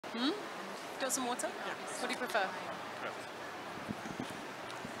Got some water? Yeah. What do you prefer?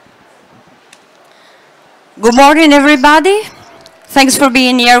 Good morning, everybody. Thanks for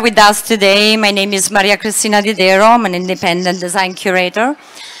being here with us today. My name is Cristina Didero. I'm an independent design curator.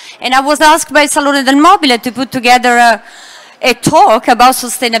 And I was asked by Salone del Mobile to put together a talk about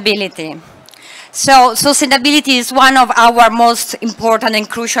sustainability. So sustainability is one of our most important and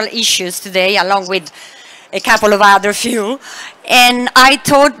crucial issues today, along with a couple of other few. And I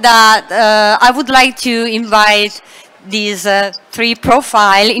thought that I would like to invite these three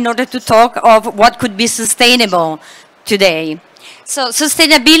profiles in order to talk of what could be sustainable today. So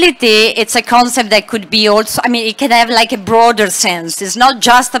sustainability, it's a concept that could be also, I mean, it can have like a broader sense. It's not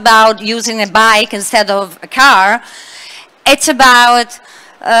just about using a bike instead of a car. It's about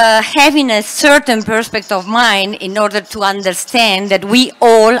having a certain perspective of mind in order to understand that we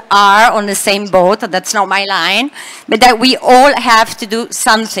all are on the same boat. That's not my line, but that we all have to do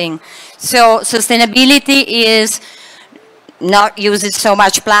something. So sustainability is not using so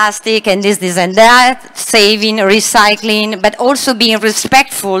much plastic and this and that, saving, recycling, but also being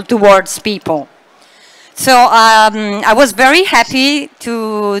respectful towards people. So I was very happy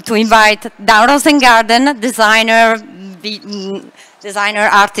to invite Daan Roosegaarde, designer,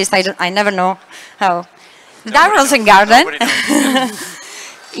 artist, I never know how. Daan Roosegaarde.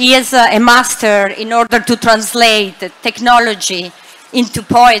 He is a master in order to translate technology into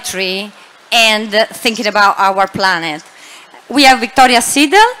poetry and thinking about our planet. We have Victoria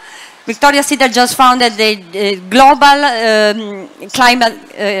Sidall. Victoria Sidall just founded the global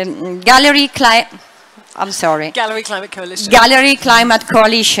climate gallery. Gallery Climate Coalition. Gallery Climate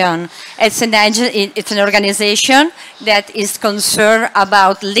Coalition. It's an organization that is concerned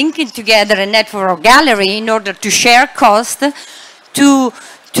about linking together a network of gallery in order to share cost, to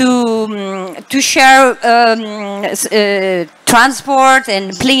share transport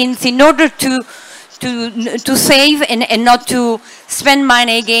and planes in order to save and not to spend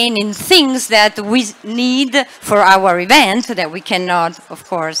money again in things that we need for our event that we cannot, of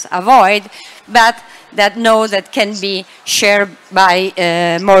course, avoid, but that can be shared by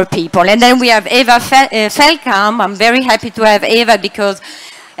more people. And then we have Eva Feldkamp. I'm very happy to have Eva because,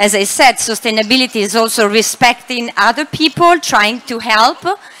 as I said, sustainability is also respecting other people, trying to help,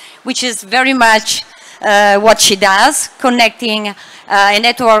 which is very much what she does, connecting a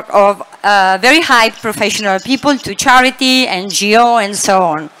network of very high professional people to charity, NGO, and so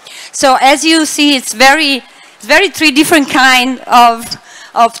on. So as you see, it's very three different kind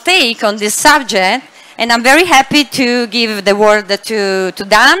of take on this subject, and I'm very happy to give the word to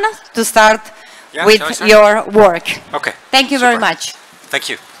Daan to start with your work. Okay. Thank you very much. Thank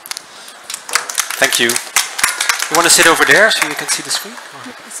you. Thank you. You want to sit over there so you can see the screen?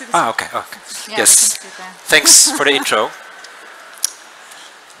 Ah, okay. Okay. Yeah, yes. Thanks for the intro.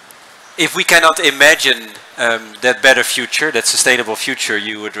 If we cannot imagine that better future, that sustainable future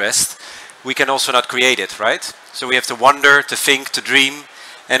you addressed, we can also not create it, right? So we have to wonder, to think, to dream,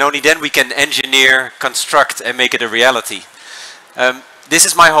 and only then we can engineer, construct, and make it a reality. This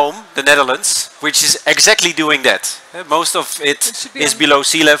is my home, the Netherlands, which is exactly doing that. Most of it is below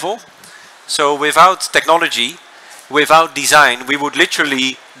sea level. So without technology, without design, we would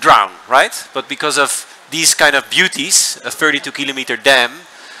literally drown, right? But because of these kind of beauties, a 32-kilometer dam,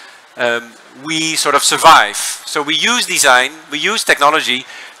 we sort of survive. So we use design, we use technology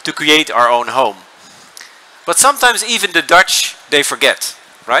to create our own home. But sometimes even the Dutch, they forget,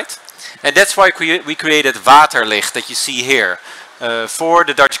 right? And that's why we created Waterlicht that you see here for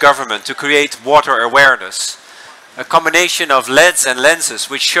the Dutch government to create water awareness. A combination of LEDs and lenses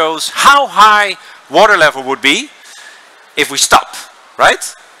which shows how high water level would be if we stop,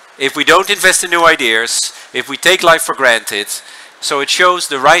 right? If we don't invest in new ideas, if we take life for granted. So it shows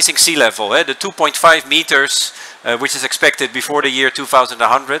the rising sea level, the 2.5 meters, which is expected before the year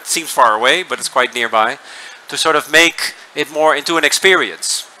 2100. Seems far away, but it's quite nearby, to sort of make it more into an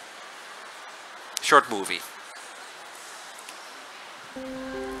experience. Short movie.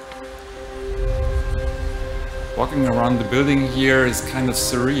 Walking around the building here is kind of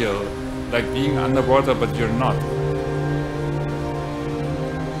surreal, like being underwater, but you're not.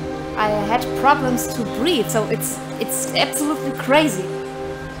 I had problems to breathe, so it's absolutely crazy.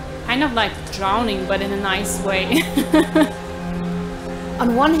 Kind of like drowning, but in a nice way.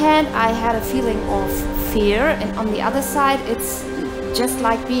 On one hand, I had a feeling of fear, and on the other side, it's just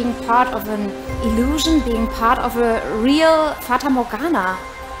like being part of an illusion, being part of a real Fata Morgana.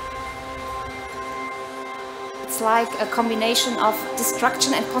 It's like a combination of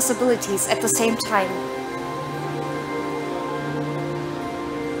destruction and possibilities at the same time.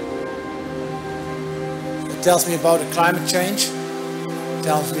 It tells me about the climate change,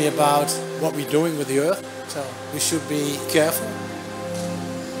 tells me about what we're doing with the earth. So we should be careful.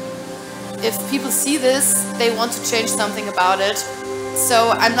 If people see this, they want to change something about it.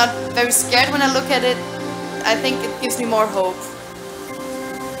 So I'm not very scared when I look at it. I think it gives me more hope.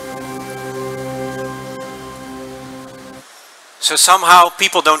 So somehow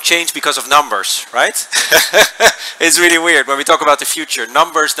people don't change because of numbers, right? It's really weird when we talk about the future.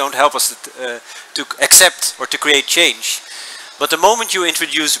 Numbers don't help us to accept or to create change. But the moment you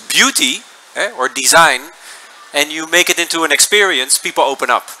introduce beauty or design and you make it into an experience, people open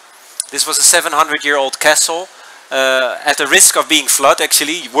up. This was a 700-year-old castle at the risk of being flooded,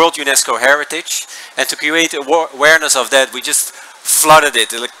 actually, World UNESCO Heritage. And to create awareness of that, we just flooded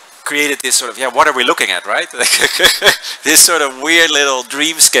it. Created this sort of, yeah, what are we looking at, right? This sort of weird little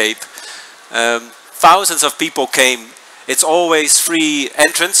dreamscape. Thousands of people came. It's always free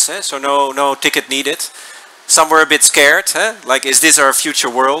entrance, so no ticket needed. Some were a bit scared, like, is this our future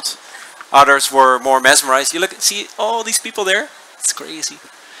world? Others were more mesmerized. You look, see all these people there? It's crazy.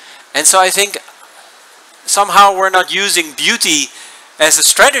 And so I think somehow we're not using beauty as a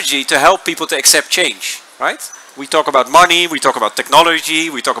strategy to help people to accept change, right? We talk about money, we talk about technology,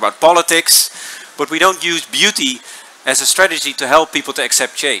 we talk about politics, but we don't use beauty as a strategy to help people to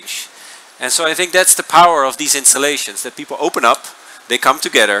accept change. And so I think that's the power of these installations, that people open up, they come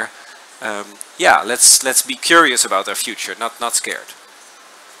together. Yeah, let's be curious about our future, not scared.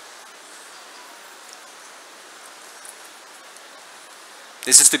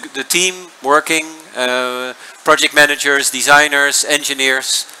 This is the team working, project managers, designers,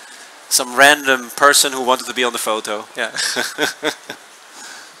 engineers. Some random person who wanted to be on the photo. Yeah.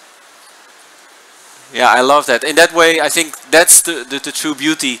 Yeah, I love that. In that way, I think that's the true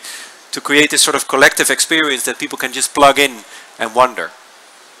beauty, to create this sort of collective experience that people can just plug in and wonder.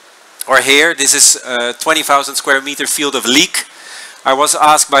 Or here, this is a 20,000 square meter field of leek. I was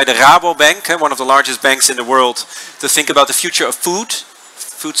asked by the Rabobank, one of the largest banks in the world, to think about the future of food,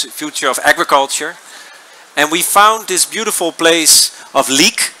 future of agriculture. And we found this beautiful place of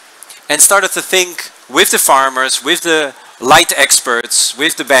leek, and started to think with the farmers, with the light experts,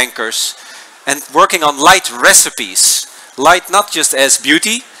 with the bankers, and working on light recipes. Light not just as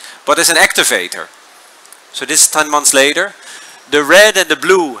beauty, but as an activator. So this is 10 months later. The red and the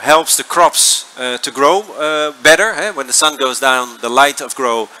blue helps the crops to grow better. When the sun goes down, the light of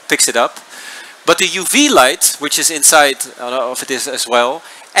grow picks it up. But the UV light, which is inside of it as well,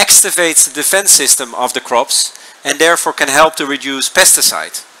 activates the defense system of the crops, and therefore can help to reduce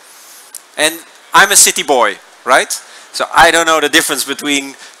pesticide. And I'm a city boy, right? So I don't know the difference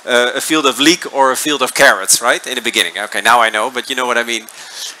between a field of leek or a field of carrots, right? In the beginning. Okay, now I know, but you know what I mean.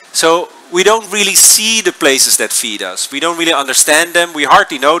 So we don't really see the places that feed us. We don't really understand them. We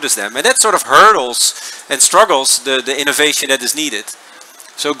hardly notice them. And that sort of hurdles and struggles the innovation that is needed.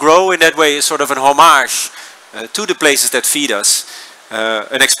 So Grow in that way is sort of an homage to the places that feed us.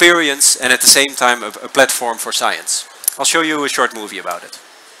 An experience, and at the same time a platform for science. I'll show you a short movie about it.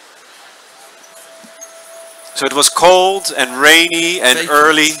 So it was cold and rainy and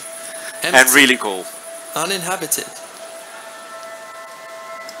early and really cool. Uninhabited.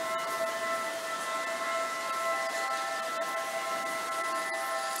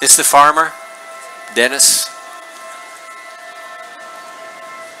 It's the farmer, Dennis.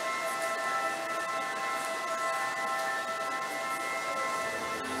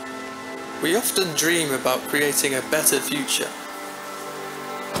 We often dream about creating a better future.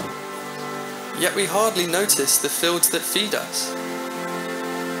 Yet we hardly notice the fields that feed us.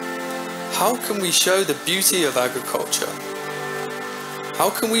 How can we show the beauty of agriculture? How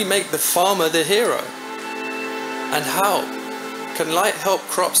can we make the farmer the hero? And how can light help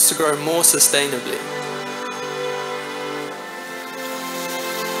crops to grow more sustainably?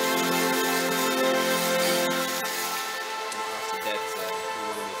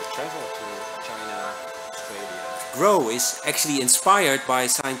 Grow is actually inspired by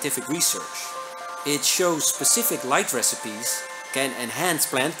scientific research. It shows specific light recipes can enhance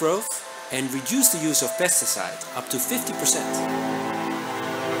plant growth and reduce the use of pesticide up to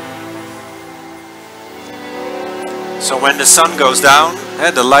 50%. So when the sun goes down,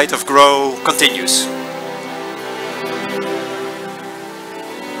 the light of Grow continues.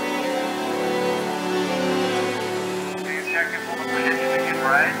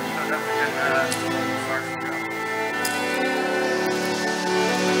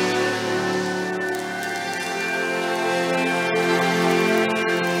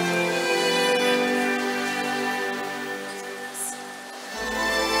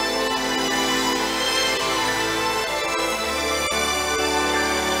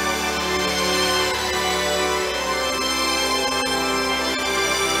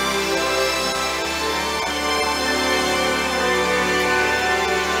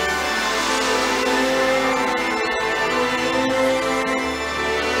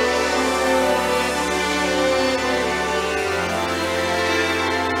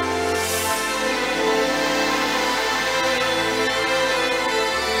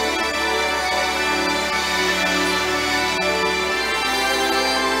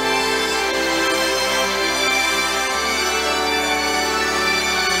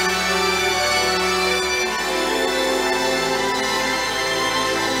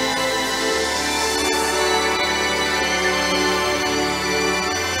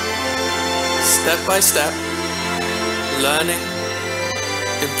 step by step, learning,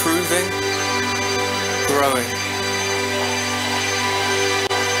 improving, growing.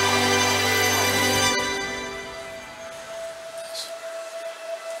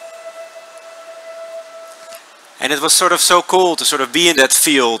 And it was sort of so cool to sort of be in that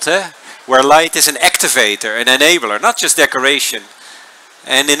field, where light is an activator, an enabler, not just decoration.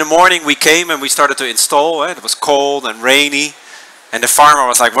 And in the morning we came and we started to install. It was cold and rainy. And the farmer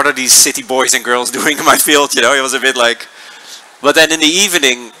was like, what are these city boys and girls doing in my field? You know, it was a bit like... But then in the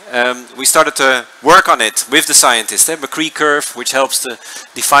evening, we started to work on it with the scientists. McCree curve, which helps to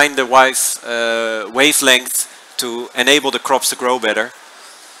define the wavelength to enable the crops to grow better.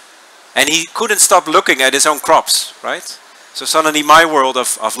 And he couldn't stop looking at his own crops, right? So suddenly my world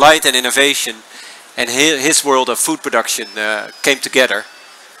of light and innovation and his world of food production came together.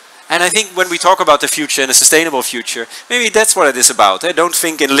 And I think when we talk about the future and a sustainable future, maybe that's what it is about. Don't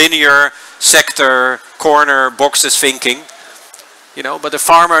think in linear, sector, corner, boxes thinking. You know, but a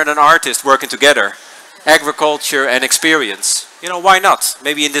farmer and an artist working together. Agriculture and experience. You know, why not?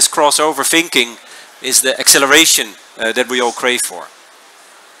 Maybe in this crossover thinking is the acceleration that we all crave for.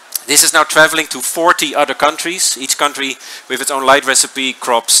 This is now traveling to 40 other countries, each country with its own light recipe,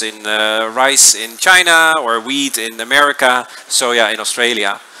 crops in rice in China, or wheat in America, soya in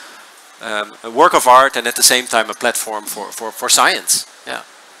Australia. A work of art and at the same time a platform for science. Yeah.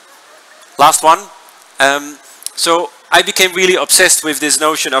 Last one. So I became really obsessed with this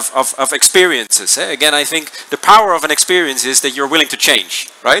notion of experiences. Again, I think the power of an experience is that you're willing to change,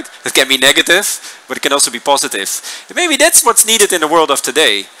 right? It can be negative, but it can also be positive. And maybe that's what's needed in the world of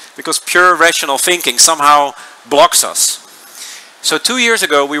today, because pure rational thinking somehow blocks us. So 2 years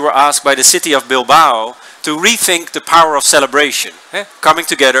ago, we were asked by the city of Bilbao to rethink the power of celebration, coming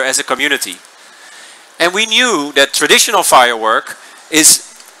together as a community. And we knew that traditional firework is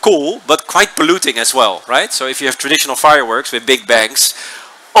cool, but quite polluting as well, right? So if you have traditional fireworks with big bangs,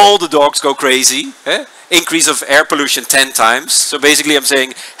 all the dogs go crazy. Increase of air pollution 10 times. So basically I'm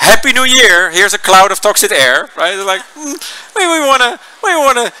saying, Happy New Year, here's a cloud of toxic air, right? Like, maybe we want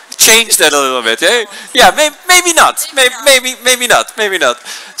to change that a little bit, eh? Yeah, maybe not, maybe not.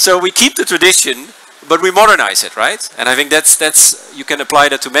 So we keep the tradition, but we modernize it, right? And I think that's you can apply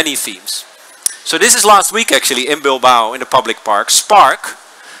that to many themes. So this is last week actually in Bilbao in the public park, Spark.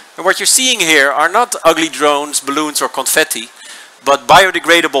 And what you're seeing here are not ugly drones, balloons or confetti, but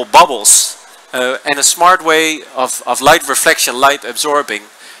biodegradable bubbles and a smart way of light reflection, light absorbing,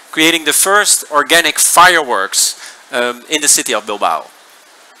 creating the first organic fireworks in the city of Bilbao.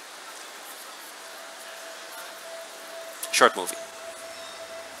 Short movie.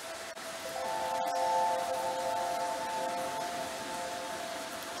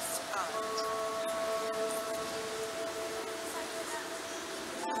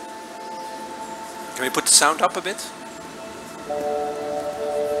 Can we put the sound up a bit?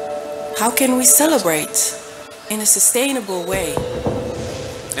 How can we celebrate in a sustainable way?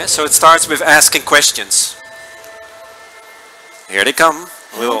 Yeah, so it starts with asking questions. Here they come,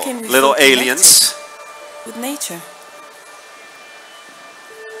 little aliens. With nature.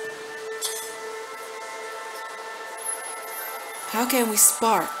 How can we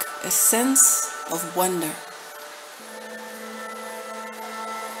spark a sense of wonder?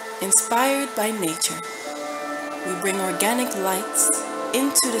 Inspired by nature, we bring organic lights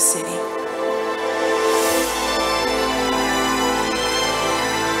into the city.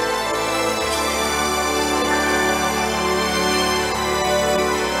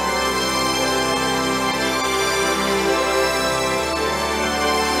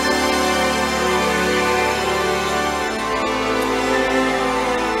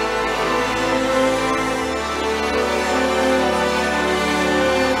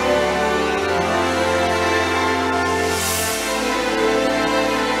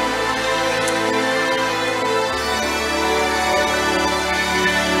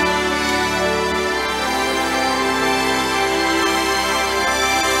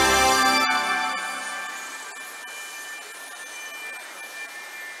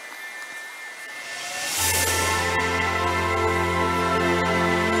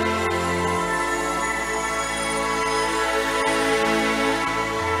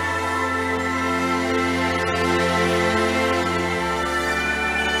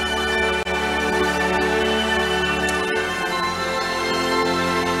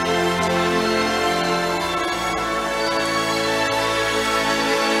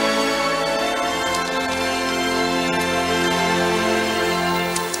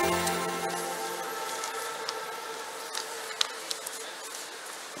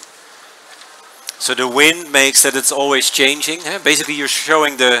 So the wind makes that it's always changing. Basically you're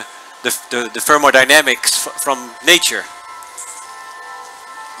showing the the thermodynamics from nature.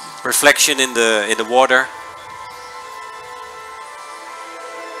 Reflection in the water.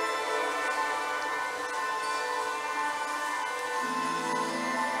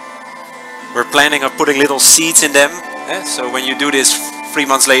 We're planning on putting little seeds in them. So when you do this, 3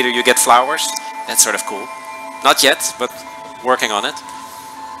 months later you get flowers. That's sort of cool. Not yet, but working on it.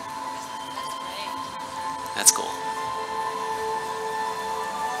 That's cool.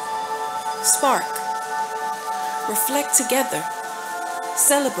 Spark. Reflect together.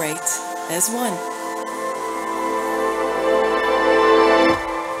 Celebrate as one.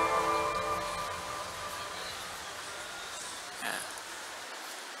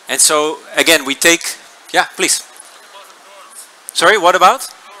 And so, again, we take... Yeah, please. Sorry, what about?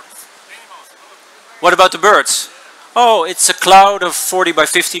 What about the birds? Oh, it's a cloud of 40 by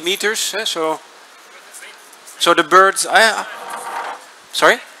 50 meters. So the birds...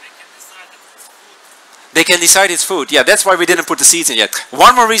 sorry? They can decide it's food. Yeah, that's why we didn't put the seeds in yet.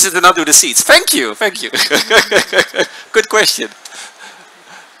 One more reason to not do the seeds. Thank you, thank you. Good question.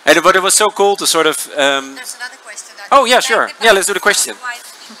 But it was so cool to sort of... There's another question. Oh, yeah, sure. Yeah, let's do the question.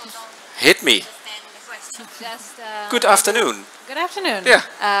 Hit me. Good afternoon. Good afternoon. Yeah.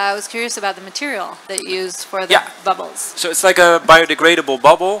 I was curious about the material that you used for the bubbles. So it's like a biodegradable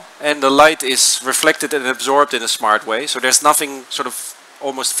bubble, and the light is reflected and absorbed in a smart way. So there's nothing sort of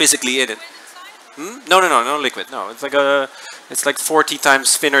almost physically in it. No liquid. No, it's like 40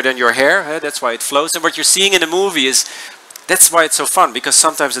 times thinner than your hair. That's why it flows. And what you're seeing in the movie is, that's why it's so fun, because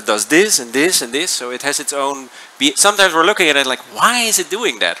sometimes it does this and this and this. So it has its own. Sometimes we're looking at it like, why is it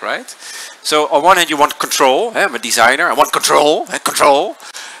doing that, right? So on one hand you want control. I'm a designer. I want control. Control.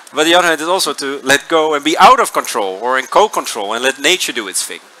 But the other hand is also to let go and be out of control or in co-control and let nature do its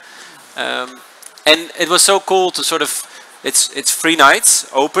thing. And it was so cool to sort of. It's 3 nights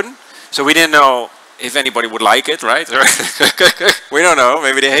open. So we didn't know if anybody would like it, right? We don't know,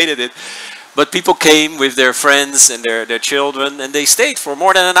 maybe they hated it. But people came with their friends and their children, and they stayed for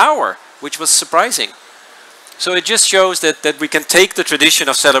more than an hour, which was surprising. So it just shows that we can take the tradition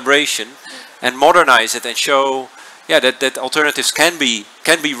of celebration and modernize it and show that alternatives can be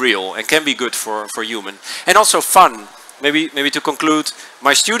real and can be good for human. And also fun. Maybe to conclude,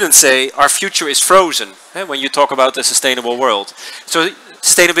 my students say our future is frozen when you talk about the sustainable world. So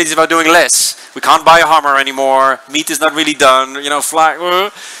sustainability is about doing less. We can't buy a Hummer anymore. Meat is not really done.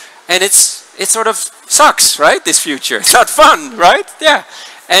 Fly. And it sort of sucks, right? This future. It's not fun, right? Yeah.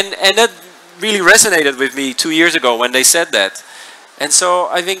 And that really resonated with me 2 years ago when they said that. And so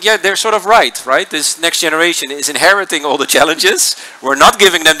I think, they're sort of right? This next generation is inheriting all the challenges. We're not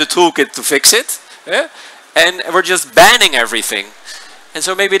giving them the toolkit to fix it. And we're just banning everything. And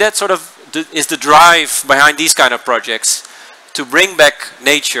so maybe that sort of is the drive behind these kind of projects, to bring back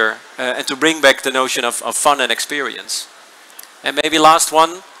nature and to bring back the notion of fun and experience. And maybe last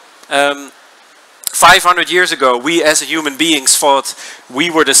one, 500 years ago, we as human beings thought we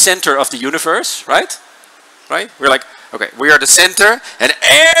were the center of the universe, right? We're like, okay, we are the center and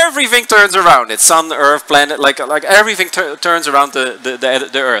everything turns around it. Sun, earth, planet, like everything turns around the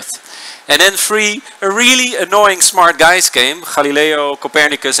earth. And then 3 really annoying smart guys came, Galileo,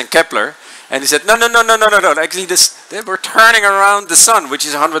 Copernicus and Kepler, and he said, no, actually we're turning around the sun, which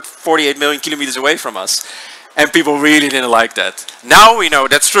is 148 million kilometers away from us. And people really didn't like that. Now we know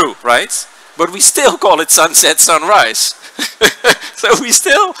that's true, right? But we still call it sunset, sunrise. So we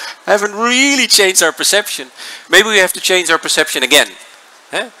still haven't really changed our perception. Maybe we have to change our perception again.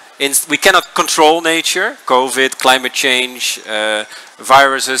 We cannot control nature, COVID, climate change,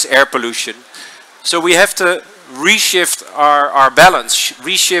 viruses, air pollution. So we have to reshift our balance,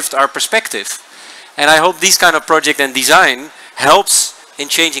 reshift our perspective. And I hope this kind of project and design helps in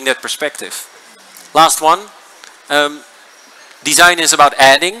changing that perspective. Last one. Design is about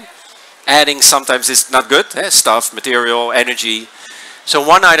adding. Adding sometimes is not good. Stuff, material, energy. So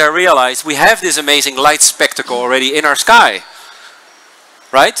one night I realized we have this amazing light spectacle already in our sky.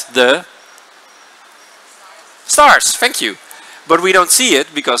 Right? The stars. Thank you. But we don't see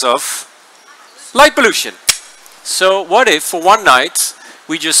it because of light pollution. So what if for one night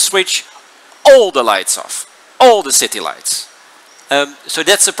we just switch all the lights off, all the city lights? So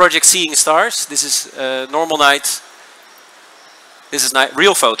that's the project Seeing Stars. This is normal night. This is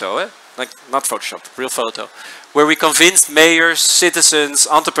real photo, like not Photoshop, real photo, where we convinced mayors, citizens,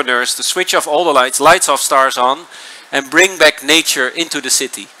 entrepreneurs to switch off all the lights off, stars on, and bring back nature into the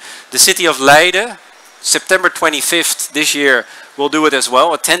city. The city of Leiden, September 25th this year, will do it as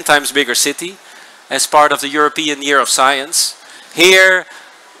well, a 10 times bigger city, as part of the European Year of Science. Here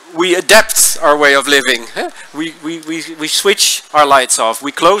we adapt our way of living. We switch our lights off.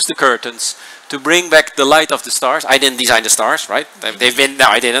 We close the curtains to bring back the light of the stars. I didn't design the stars, right? They've been, no,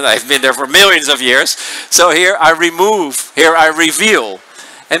 I didn't. I've been there for millions of years. So here I remove, here I reveal.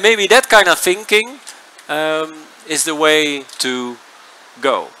 And maybe that kind of thinking is the way to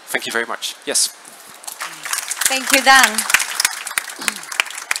go. Thank you very much. Yes. Thank you, Daan.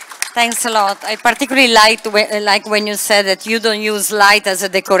 Thanks a lot. I particularly like when you said that you don't use light as a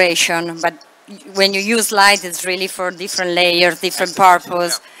decoration, but when you use light, it's really for different layers, different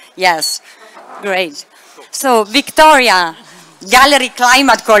purpose. Yes, great. So, Victoria, Gallery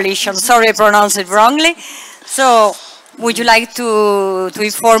Climate Coalition, sorry I pronounced it wrongly. So, would you like to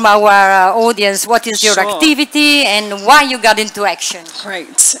inform our audience what is your activity and why you got into action?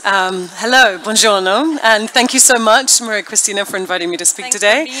 Great. Hello, buongiorno, and thank you so much, Maria Cristina, for inviting me to speak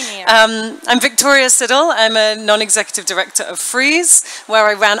today. I'm Victoria Sidall. I'm a non-executive director of Frieze, where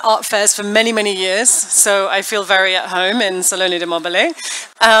I ran art fairs for many, many years, so I feel very at home in Salone del Mobile.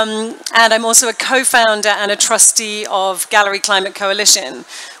 And I'm also a co-founder and a trustee of Gallery Climate Coalition,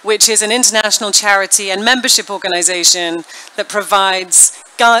 which is an international charity and membership organization that provides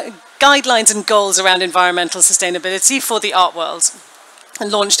guidelines and goals around environmental sustainability for the art world,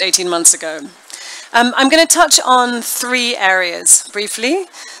 and launched 18 months ago. I'm going to touch on 3 areas briefly.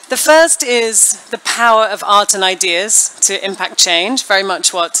 The first is the power of art and ideas to impact change, very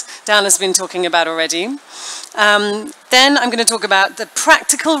much what Daan has been talking about already. Then I'm going to talk about the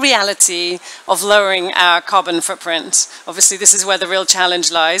practical reality of lowering our carbon footprint. Obviously, this is where the real challenge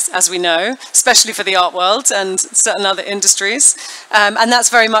lies, as we know, especially for the art world and certain other industries. And that's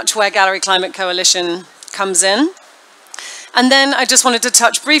very much where Gallery Climate Coalition comes in. And then I just wanted to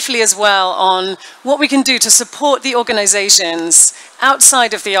touch briefly as well on what we can do to support the organizations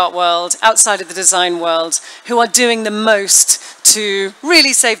outside of the art world, outside of the design world, who are doing the most to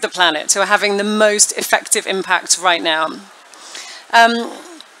really save the planet, who are having the most effective impact right now.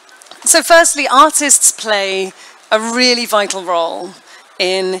 So firstly, artists play a really vital role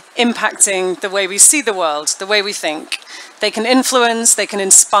in impacting the way we see the world, the way we think. They can influence, they can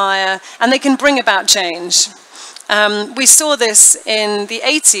inspire, and they can bring about change. We saw this in the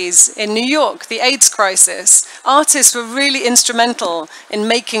 80s in New York, the AIDS crisis. Artists were really instrumental in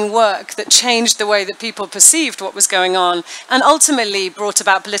making work that changed the way that people perceived what was going on and ultimately brought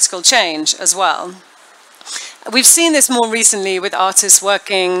about political change as well. We've seen this more recently with artists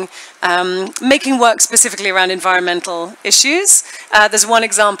working, making work specifically around environmental issues. There's one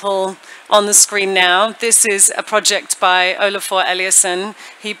example on the screen now. This is a project by Olafur Eliasson.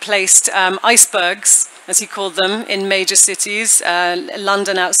 He placed icebergs, as he called them, in major cities,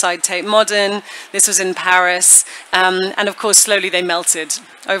 London outside Tate Modern. This was in Paris. And of course, slowly they melted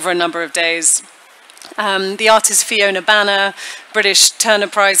over a number of days. The artist Fiona Banner, British Turner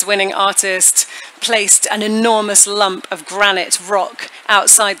Prize winning artist, placed an enormous lump of granite rock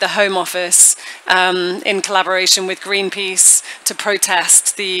outside the Home Office in collaboration with Greenpeace to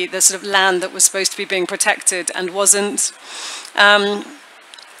protest the sort of land that was supposed to be being protected and wasn't.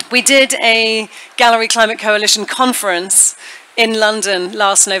 We did a Gallery Climate Coalition conference in London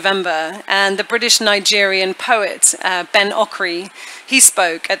last November, and the British-Nigerian poet, Ben Okri, he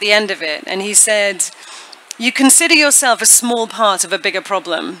spoke at the end of it, and he said, "You consider yourself a small part of a bigger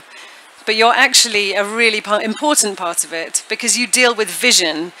problem, but you're actually a really important part of it because you deal with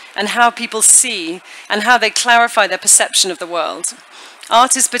vision and how people see and how they clarify their perception of the world.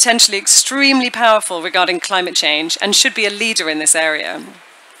 Art is potentially extremely powerful regarding climate change and should be a leader in this area."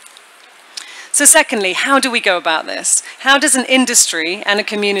 So secondly, how do we go about this? How does an industry and a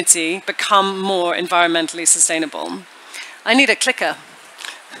community become more environmentally sustainable? I need a clicker.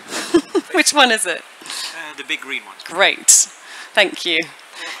 Which one is it? The big green one. Great, thank you.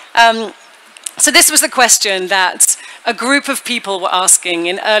 So this was the question that a group of people were asking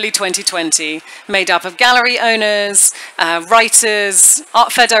in early 2020, made up of gallery owners, writers,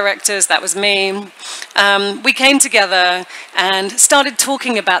 art fair directors, that was me. We came together and started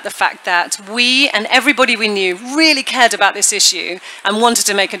talking about the fact that we and everybody we knew really cared about this issue and wanted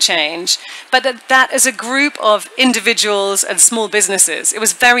to make a change, but that as a group of individuals and small businesses, it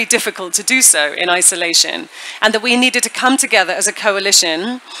was very difficult to do so in isolation, and that we needed to come together as a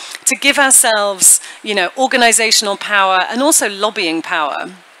coalition to give ourselves, organizational power and also lobbying power.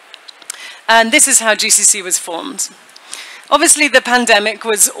 And this is how GCC was formed. Obviously, the pandemic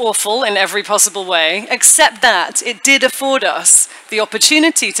was awful in every possible way, except that it did afford us the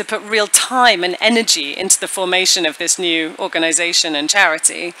opportunity to put real time and energy into the formation of this new organization and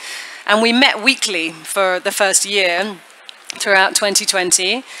charity. And we met weekly for the first year throughout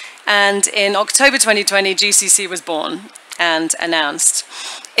 2020. And in October 2020, GCC was born. and announced.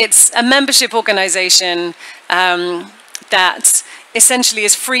 It's a membership organization that essentially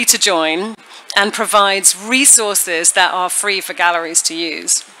is free to join and provides resources that are free for galleries to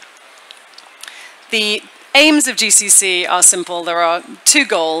use. The aims of GCC are simple. There are two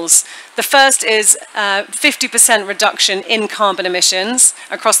goals. The first is 50% reduction in carbon emissions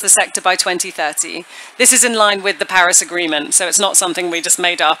across the sector by 2030. This is in line with the Paris Agreement, so it's not something we just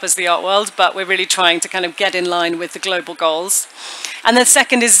made up as the art world, but we're really trying to kind of get in line with the global goals. And the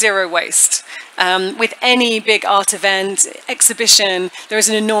second is zero waste. With any big art event, exhibition, there is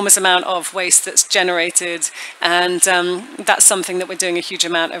an enormous amount of waste that's generated, and that's something that we're doing a huge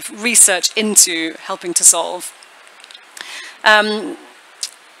amount of research into helping to solve.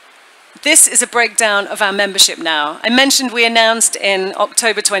 This is a breakdown of our membership now. I mentioned we announced in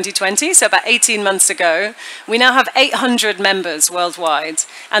October 2020, so about 18 months ago. We now have 800 members worldwide,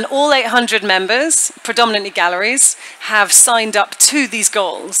 and all 800 members, predominantly galleries, have signed up to these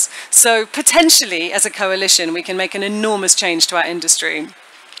goals. So potentially, as a coalition, we can make an enormous change to our industry.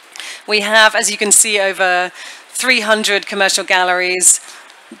 We have, as you can see, over 300 commercial galleries.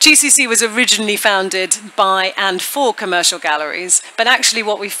 GCC was originally founded by and for commercial galleries, but actually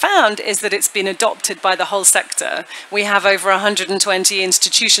what we found is that it's been adopted by the whole sector. We have over 120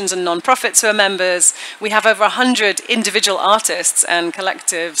 institutions and non-profits who are members. We have over 100 individual artists and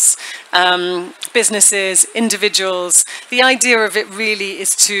collectives, businesses, individuals. The idea of it really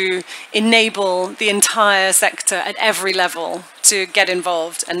is to enable the entire sector at every level to get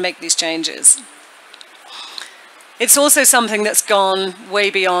involved and make these changes. It's also something that's gone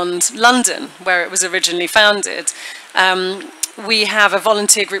way beyond London, where it was originally founded. We have a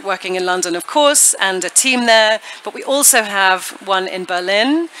volunteer group working in London, of course, and a team there, but we also have one in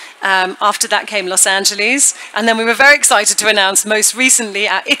Berlin. After that came Los Angeles, and then we were very excited to announce most recently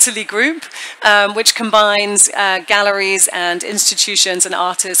our Italy group, which combines galleries and institutions and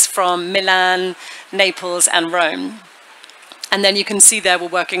artists from Milan, Naples, and Rome. And then you can see there we're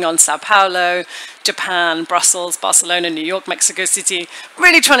working on Sao Paulo, Japan, Brussels, Barcelona, New York, Mexico City,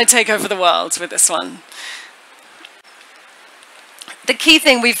 really trying to take over the world with this one. The key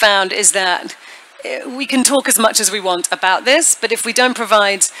thing we found is that we can talk as much as we want about this, but if we don't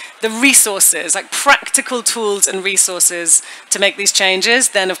provide the resources, like practical tools and resources to make these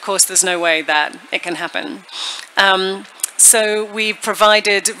changes, then of course there's no way that it can happen. So we've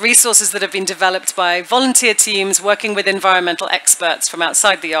provided resources that have been developed by volunteer teams working with environmental experts from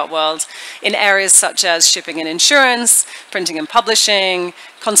outside the art world in areas such as shipping and insurance, printing and publishing,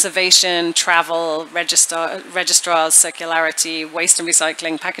 conservation, travel, registrars, circularity, waste and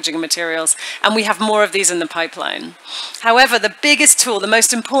recycling, packaging and materials, and we have more of these in the pipeline. However, the biggest tool, the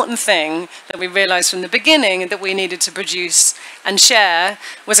most important thing that we realized from the beginning that we needed to produce and share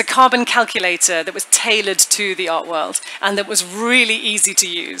was a carbon calculator that was tailored to the art world and that was really easy to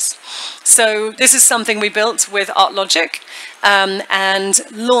use. So this is something we built with ArtLogic and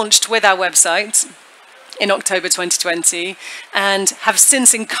launched with our website in October 2020, and have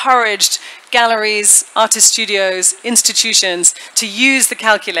since encouraged galleries, artist studios, institutions to use the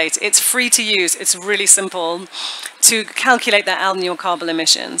calculator. It's free to use, it's really simple to calculate their annual carbon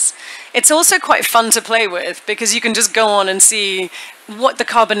emissions. It's also quite fun to play with because you can just go on and see what the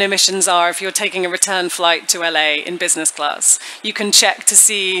carbon emissions are if you're taking a return flight to LA in business class. You can check to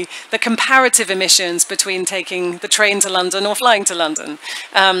see the comparative emissions between taking the train to London or flying to London.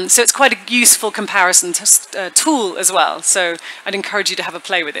 So it's quite a useful comparison tool as well. So I'd encourage you to have a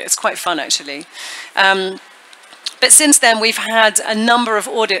play with it. It's quite fun, actually. But since then, we've had a number of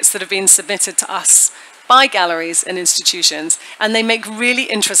audits that have been submitted to us by galleries and institutions, and they make really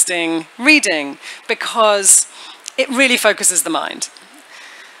interesting reading because it really focuses the mind.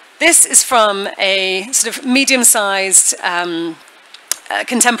 This is from a sort of medium-sized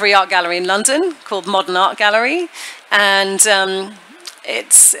contemporary art gallery in London called Modern Art Gallery, and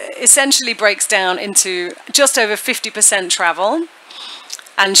it essentially breaks down into just over 50% travel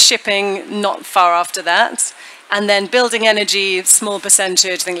and shipping not far after that, and then building energy, small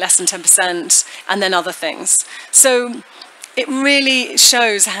percentage, I think less than 10%, and then other things. So it really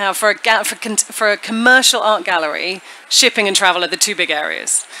shows how for a commercial art gallery, shipping and travel are the two big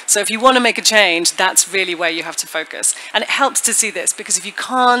areas. So if you want to make a change, that's really where you have to focus. And it helps to see this, because if you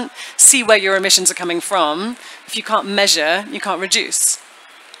can't see where your emissions are coming from, if you can't measure, you can't reduce.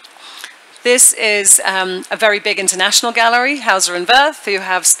 This is a very big international gallery, Hauser and Wirth, who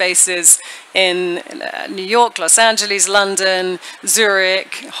have spaces in New York, Los Angeles, London,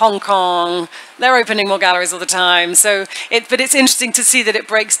 Zurich, Hong Kong. They're opening more galleries all the time. So but it's interesting to see that it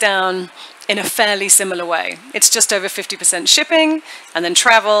breaks down in a fairly similar way. It's just over 50% shipping, and then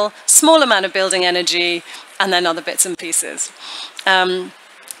travel, small amount of building energy, and then other bits and pieces.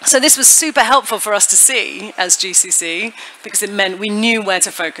 So this was super helpful for us to see as GCC, because it meant we knew where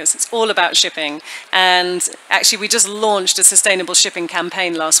to focus. It's all about shipping. And actually, we just launched a sustainable shipping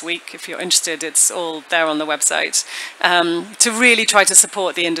campaign last week. If you're interested, it's all there on the website, to really try to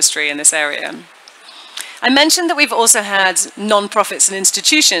support the industry in this area. I mentioned that we've also had non-profits and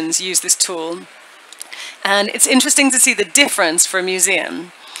institutions use this tool. And it's interesting to see the difference for a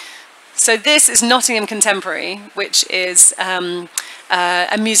museum. So this is Nottingham Contemporary, which is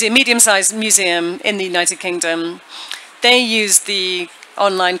a museum, medium-sized museum in the United Kingdom. They use the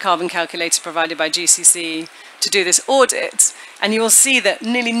online carbon calculator provided by GCC to do this audit, and you will see that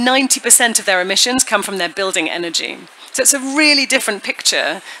nearly 90% of their emissions come from their building energy. So it's a really different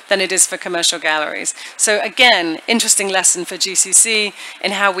picture than it is for commercial galleries. So again, interesting lesson for GCC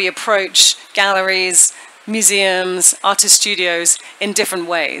in how we approach galleries, museums, artist studios in different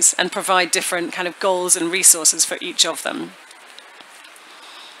ways and provide different kind of goals and resources for each of them.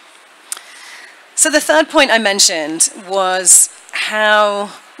 So the third point I mentioned was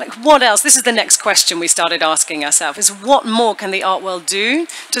how, like, what else? This is the next question we started asking ourselves, is what more can the art world do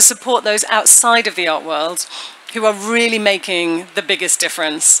to support those outside of the art world who are really making the biggest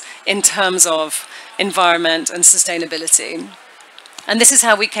difference in terms of environment and sustainability? And this is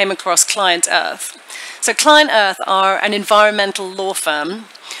how we came across Client Earth. So Client Earth are an environmental law firm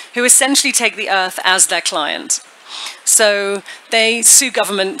who essentially take the earth as their client. So they sue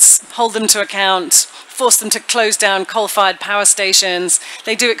governments, hold them to account, force them to close down coal-fired power stations.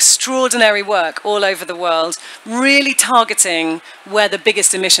 They do extraordinary work all over the world, really targeting where the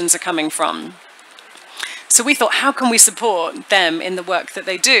biggest emissions are coming from. So we thought, how can we support them in the work that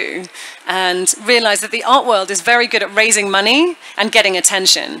they do? And realized that the art world is very good at raising money and getting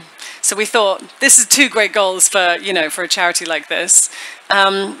attention. So we thought, this is two great goals for, for a charity like this.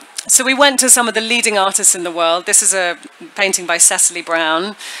 So we went to some of the leading artists in the world. This is a painting by Cecily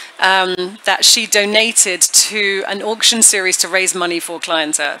Brown that she donated to an auction series to raise money for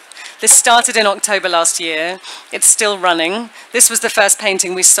Client Earth. This started in October last year. It's still running. This was the first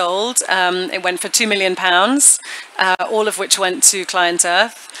painting we sold. It went for £2 million, all of which went to Client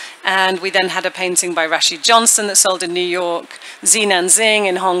Earth. And we then had a painting by Rashid Johnson that sold in New York, Zinan Zing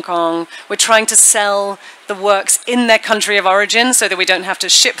in Hong Kong. We're trying to sell the works in their country of origin so that we don't have to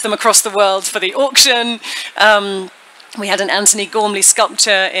ship them across the world for the auction. We had an Anthony Gormley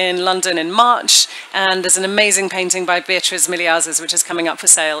sculpture in London in March, and there's an amazing painting by Beatriz Miliazes, which is coming up for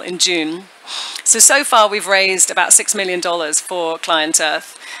sale in June. So far we've raised about $6 million for Client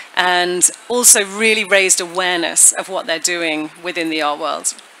Earth, and also really raised awareness of what they're doing within the art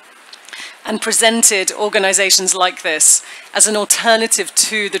world, and presented organizations like this as an alternative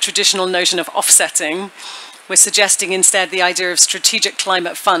to the traditional notion of offsetting. We're suggesting instead the idea of strategic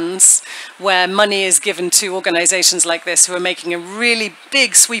climate funds, where money is given to organizations like this who are making a really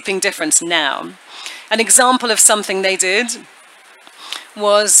big sweeping difference now. An example of something they did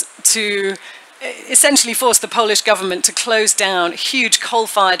was to essentially force the Polish government to close down a huge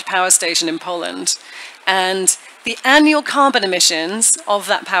coal-fired power station in Poland. And the annual carbon emissions of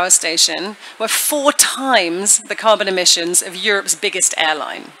that power station were 4 times the carbon emissions of Europe's biggest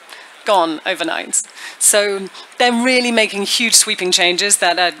airline. Gone overnight. So they're really making huge sweeping changes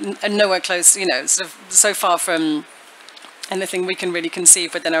that are nowhere close, sort of so far from anything we can really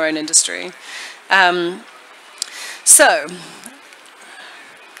conceive within our own industry. So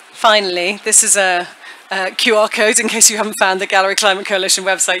finally, this is a QR code in case you haven't found the Gallery Climate Coalition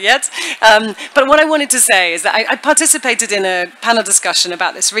website yet. But what I wanted to say is that I participated in a panel discussion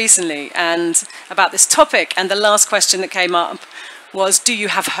about this recently and about this topic, and the last question that came up was, do you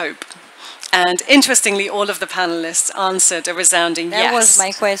have hope? And interestingly, all of the panelists answered a resounding yes. That was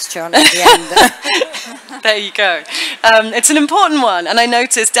my question at the end. There you go. It's an important one. And I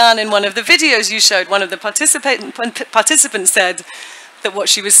noticed, Daan, in one of the videos you showed, one of the participants said that what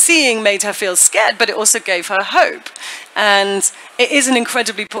she was seeing made her feel scared, but it also gave her hope. And it is an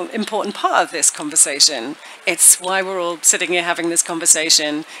incredibly important part of this conversation. It's why we're all sitting here having this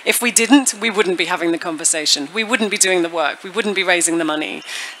conversation. If we didn't, we wouldn't be having the conversation. We wouldn't be doing the work. We wouldn't be raising the money.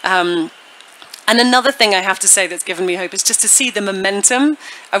 And another thing I have to say that's given me hope is just to see the momentum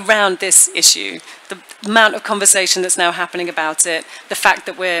around this issue, the amount of conversation that's now happening about it, the fact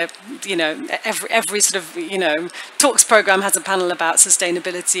that we're, every sort of, talks program has a panel about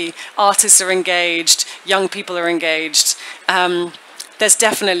sustainability, artists are engaged, young people are engaged. There's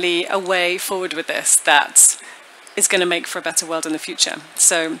definitely a way forward with this that is going to make for a better world in the future.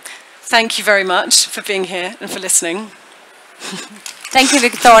 So thank you very much for being here and for listening. Thank you,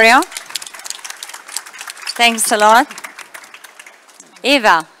 Victoria. Thanks a lot.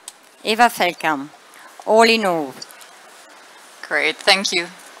 Eva Feldkamp, all in all. Great, thank you.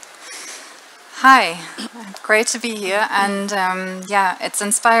 Hi, great to be here, and yeah, it's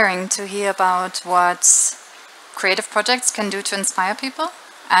inspiring to hear about what creative projects can do to inspire people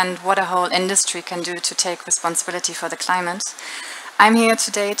and what a whole industry can do to take responsibility for the climate. I'm here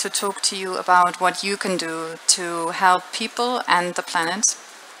today to talk to you about what you can do to help people and the planet.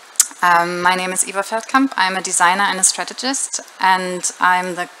 My name is Eva Feldkamp. I'm a designer and a strategist, and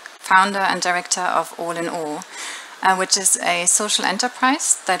I'm the founder and director of All in All, which is a social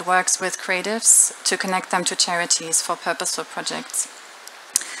enterprise that works with creatives to connect them to charities for purposeful projects.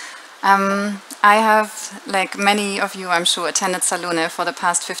 I have, like many of you, I'm sure, attended Salone for the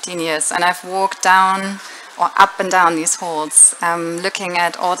past 15 years, and I've walked down or up and down these halls, looking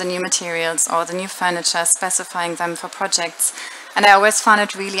at all the new materials, all the new furniture, specifying them for projects. And I always found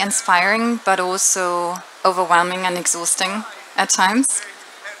it really inspiring, but also overwhelming and exhausting at times.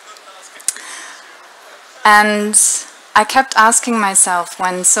 And I kept asking myself,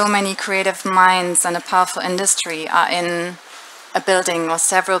 when so many creative minds and a powerful industry are in a building or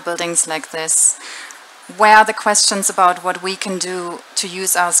several buildings like this, where are the questions about what we can do to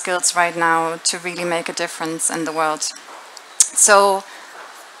use our skills right now to really make a difference in the world? So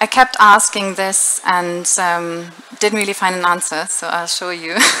I kept asking this and didn't really find an answer, so I'll show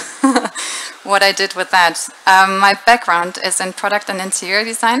you what I did with that. My background is in product and interior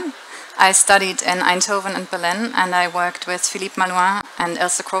design. I studied in Eindhoven and Berlin, and I worked with Philippe Malouin and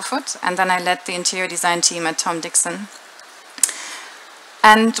Ilse Crawford, and then I led the interior design team at Tom Dixon.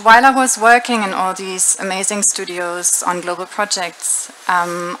 And while I was working in all these amazing studios on global projects,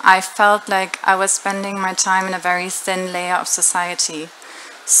 I felt like I was spending my time in a very thin layer of society.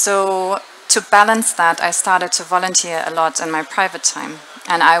 So to balance that, I started to volunteer a lot in my private time.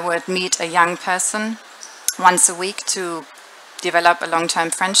 And I would meet a young person once a week to develop a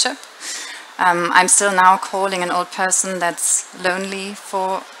long-term friendship. I'm still now calling an old person that's lonely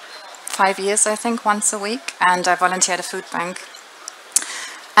for 5 years, I think, once a week. And I volunteer at a food bank.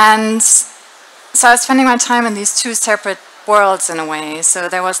 And so I was spending my time in these two separate worlds in a way. So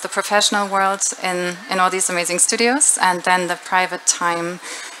there was the professional world in all these amazing studios, and then the private time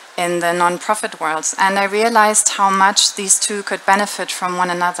in the non-profit world. And I realized how much these two could benefit from one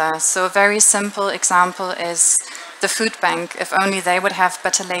another. So a very simple example is the food bank. If only they would have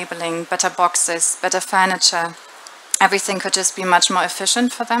better labeling, better boxes, better furniture, everything could just be much more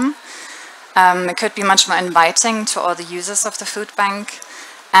efficient for them. It could be much more inviting to all the users of the food bank.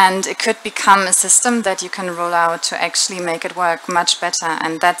 And it could become a system that you can roll out to actually make it work much better.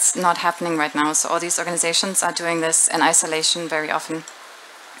 And that's not happening right now. So all these organizations are doing this in isolation very often.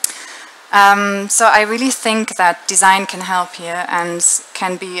 So I really think that design can help here and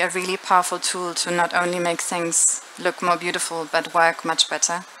can be a really powerful tool to not only make things look more beautiful, but work much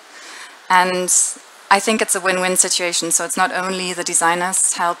better. And I think it's a win-win situation. So it's not only the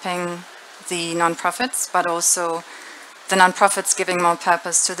designers helping the nonprofits, but also the nonprofits giving more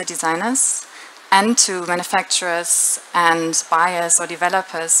purpose to the designers and to manufacturers and buyers or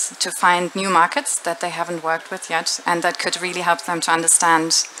developers to find new markets that they haven't worked with yet, and that could really help them to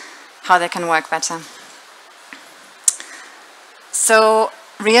understand how they can work better. So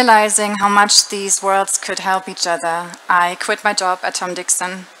realizing how much these worlds could help each other, I quit my job at Tom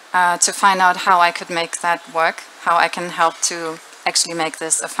Dixon to find out how I could make that work, how I can help to actually make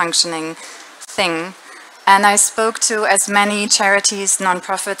this a functioning thing. And I spoke to as many charities,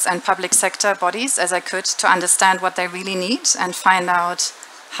 nonprofits, and public sector bodies as I could to understand what they really need and find out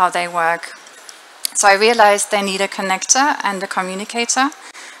how they work. So I realized they need a connector and a communicator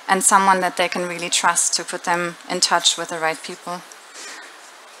and someone that they can really trust to put them in touch with the right people.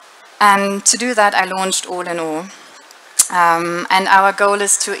 And to do that, I launched All in All. And our goal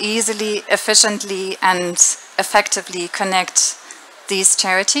is to easily, efficiently, and effectively connect these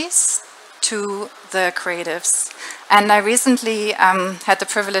charities to the creatives. And I recently had the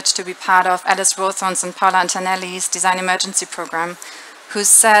privilege to be part of Alice Rawthorne's and Paola Antonelli's Design Emergency Program, who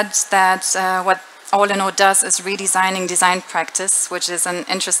said that what All in All does is redesigning design practice, which is an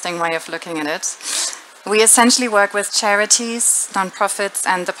interesting way of looking at it. We essentially work with charities, nonprofits,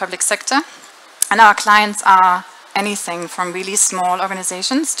 and the public sector. And our clients are anything from really small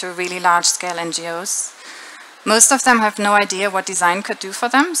organizations to really large-scale NGOs. Most of them have no idea what design could do for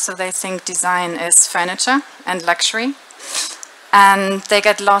them, so they think design is furniture and luxury, and they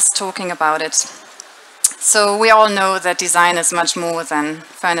get lost talking about it. So we all know that design is much more than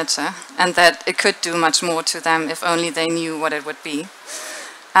furniture, and that it could do much more to them if only they knew what it would be.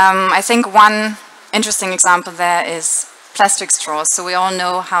 I think one interesting example there is plastic straws. So we all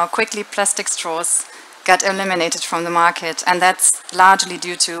know how quickly plastic straws got eliminated from the market, and that's largely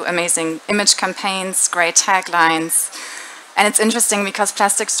due to amazing image campaigns, great taglines. And it's interesting because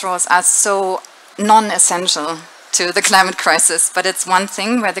plastic straws are so non-essential to the climate crisis, but it's one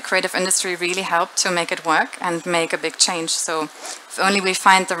thing where the creative industry really helped to make it work and make a big change. So if only we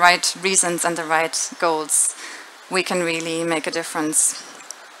find the right reasons and the right goals, we can really make a difference.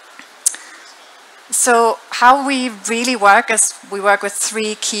 So how we really work is we work with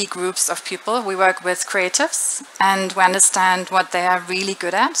 3 key groups of people. We work with creatives, and we understand what they are really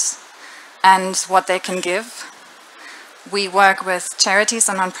good at and what they can give. We work with charities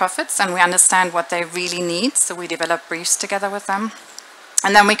and nonprofits, and we understand what they really need, so we develop briefs together with them.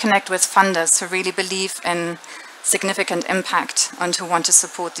 And then we connect with funders who really believe in significant impact and who want to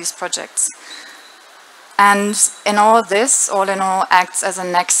support these projects. And in all this, all in all, acts as a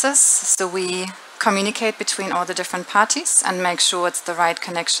nexus, so we communicate between all the different parties and make sure it's the right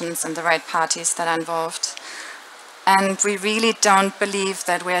connections and the right parties that are involved. And we really don't believe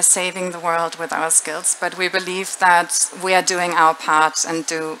that we are saving the world with our skills, but we believe that we are doing our part and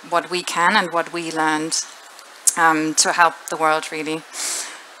do what we can and what we learned to help the world, really.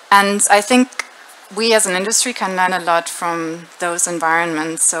 And I think we as an industry can learn a lot from those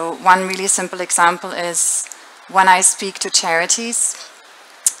environments. So one really simple example is when I speak to charities,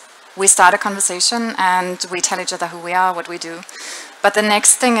 we start a conversation and we tell each other who we are, what we do. But the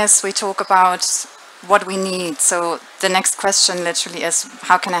next thing is we talk about what we need. So the next question literally is,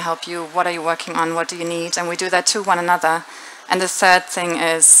 how can I help you? What are you working on? What do you need? And we do that to one another. And the third thing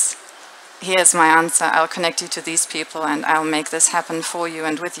is, here's my answer. I'll connect you to these people and I'll make this happen for you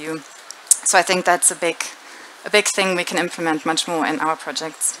and with you. So I think that's a big thing we can implement much more in our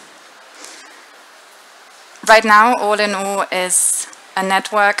projects. Right now, All in All is a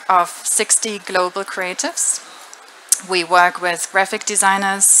network of 60 global creatives. We work with graphic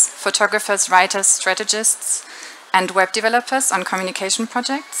designers, photographers, writers, strategists, and web developers on communication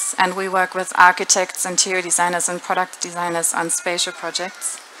projects. And we work with architects, interior designers, and product designers on spatial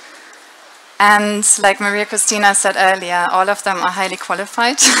projects. And like Maria Cristina said earlier, all of them are highly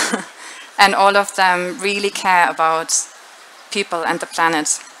qualified. And all of them really care about people and the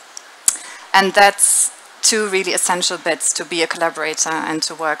planet. And that's 2 really essential bits to be a collaborator and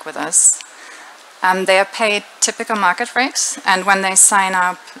to work with us. They are paid typical market rates, and when they sign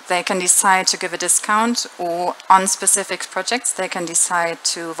up, they can decide to give a discount, or on specific projects, they can decide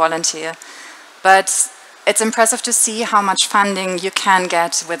to volunteer. But it's impressive to see how much funding you can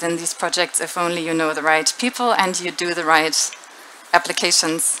get within these projects if only you know the right people and you do the right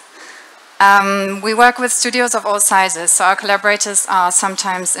applications. We work with studios of all sizes, so our collaborators are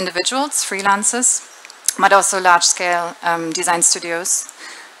sometimes individuals, freelancers, but also large-scale design studios.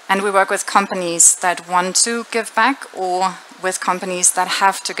 And we work with companies that want to give back, or with companies that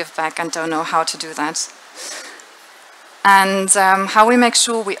have to give back and don't know how to do that. And how we make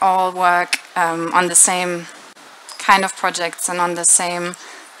sure we all work on the same kind of projects and on the same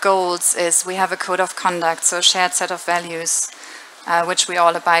goals is we have a code of conduct, so a shared set of values, which we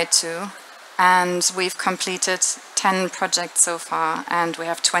all abide to. And we've completed 10 projects so far, and we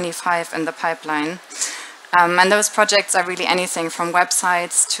have 25 in the pipeline. And those projects are really anything from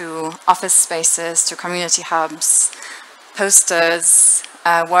websites to office spaces to community hubs, posters,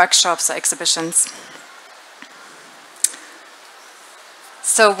 workshops or exhibitions.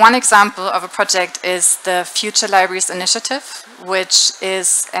 So one example of a project is the Future Libraries Initiative, which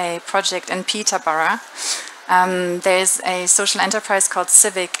is a project in Peterborough. There's a social enterprise called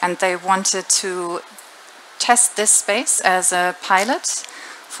Civic, and they wanted to test this space as a pilot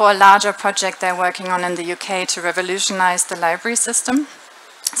for a larger project they're working on in the UK to revolutionize the library system.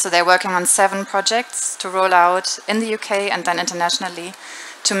 So they're working on 7 projects to roll out in the UK and then internationally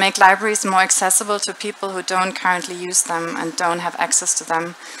to make libraries more accessible to people who don't currently use them and don't have access to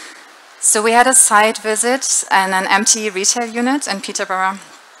them. So we had a site visit and an empty retail unit in Peterborough.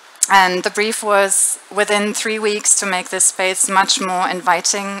 And the brief was within 3 weeks to make this space much more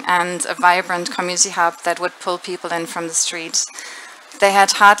inviting and a vibrant community hub that would pull people in from the street. They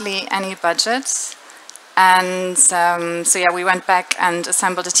had hardly any budget, and so yeah, we went back and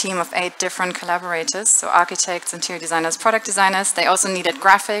assembled a team of 8 different collaborators, so architects, interior designers, product designers. They also needed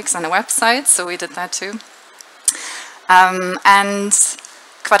graphics and a website, so we did that too. And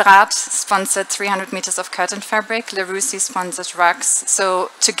Quadrat sponsored 300 meters of curtain fabric, Le Russi sponsored rugs.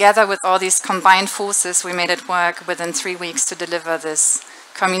 So together with all these combined forces, we made it work within 3 weeks to deliver this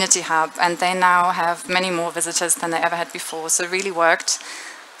community hub, and they now have many more visitors than they ever had before. So it really worked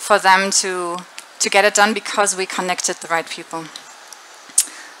for them to get it done because we connected the right people.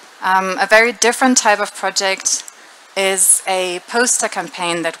 A very different type of project is a poster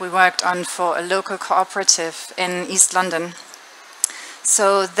campaign that we worked on for a local cooperative in East London.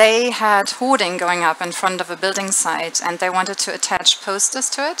 So they had hoarding going up in front of a building site, and they wanted to attach posters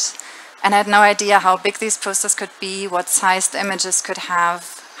to it, and had no idea how big these posters could be, what size the images could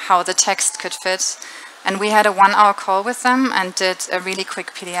have, how the text could fit. And we had a 1-hour call with them and did a really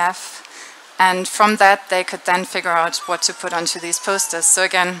quick PDF. And from that, they could then figure out what to put onto these posters. So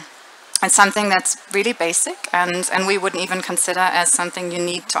again, it's something that's really basic, and we wouldn't even consider as something you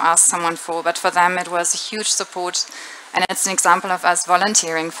need to ask someone for. But for them, it was a huge support. And it's an example of us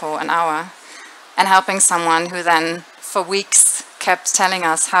volunteering for an hour and helping someone who then, for weeks, kept telling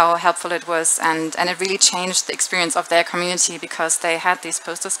us how helpful it was. And it really changed the experience of their community because they had these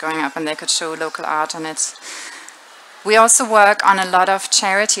posters going up and they could show local art on it. We also work on a lot of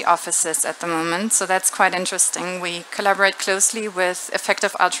charity offices at the moment, so that's quite interesting. We collaborate closely with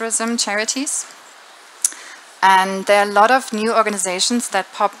effective altruism charities. And there are a lot of new organizations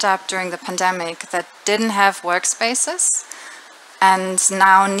that popped up during the pandemic that didn't have workspaces and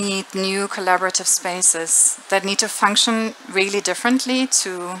now need new collaborative spaces that need to function really differently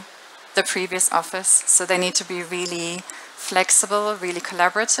to the previous office. So they need to be really flexible, really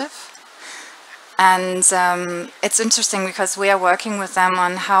collaborative. And it's interesting because we are working with them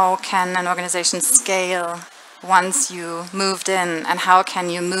on how can an organization scale once you moved in, and how can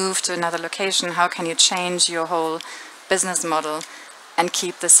you move to another location, how can you change your whole business model and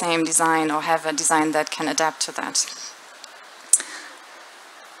keep the same design or have a design that can adapt to that.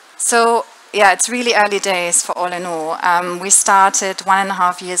 So yeah, it's really early days for All in All. We started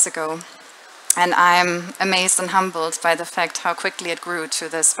 1.5 years ago. And I'm amazed and humbled by the fact how quickly it grew to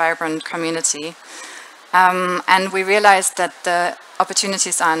this vibrant community. And we realized that the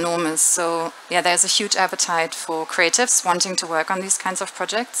opportunities are enormous. So yeah, there's a huge appetite for creatives wanting to work on these kinds of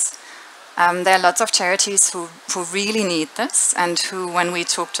projects. There are lots of charities who really need this and who, when we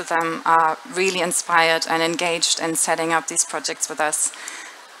talk to them, are really inspired and engaged in setting up these projects with us.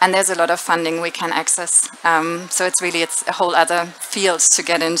 And there's a lot of funding we can access. So it's a whole other field to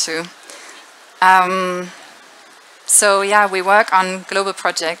get into. So yeah, we work on global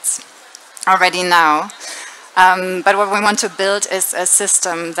projects already now, but what we want to build is a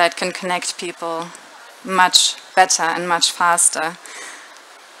system that can connect people much better and much faster.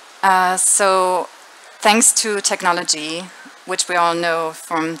 So thanks to technology, which we all know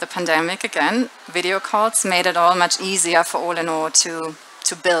from the pandemic again, video calls made it all much easier for All in All to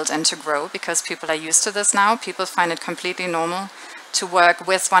build and to grow, because people are used to this now. People find it completely normal to work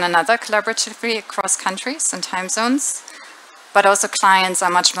with one another collaboratively across countries and time zones. But also clients are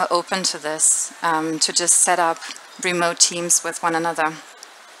much more open to this, to just set up remote teams with one another.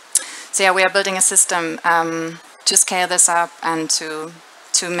 So yeah, we are building a system to scale this up and to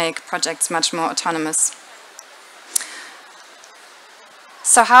make projects much more autonomous.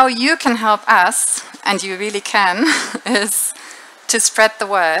 So how you can help us, and you really can, is to spread the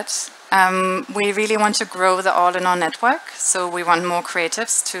word. We really want to grow the All in All network, so we want more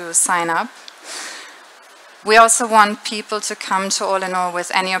creatives to sign up. We also want people to come to All in All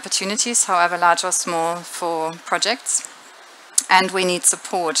with any opportunities, however large or small, for projects. And we need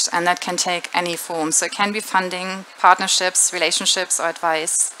support, and that can take any form. So it can be funding, partnerships, relationships, or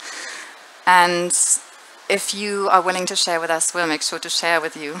advice. And if you are willing to share with us, we'll make sure to share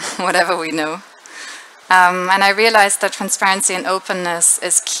with you whatever we know. And I realized that transparency and openness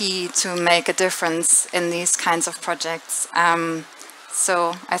is key to make a difference in these kinds of projects.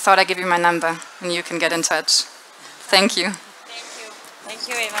 So I thought I'd give you my number and you can get in touch. Thank you. Thank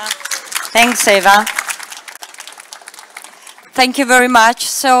you, Eva. Thanks, Eva. Thank you very much.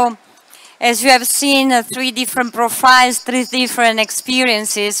 So, as you have seen, 3 different profiles, 3 different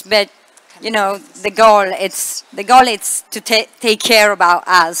experiences, but you know, the goal is to take care about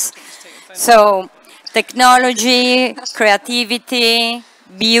us. So, technology, creativity,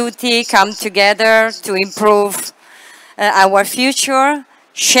 beauty come together to improve our future.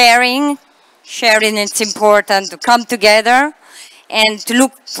 Sharing it's important to come together and to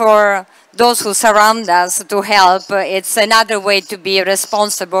look for those who surround us to help. It's another way to be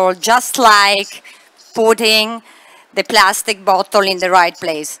responsible, just like putting the plastic bottle in the right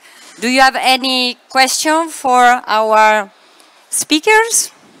place. Do you have any question for our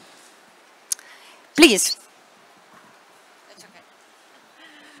speakers? Please.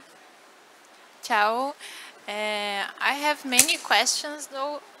 Ciao. I have many questions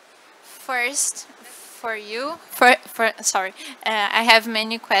though. First, for you. I have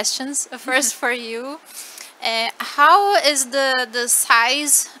many questions. First, for you. How is the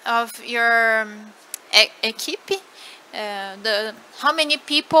size of your equipe? how many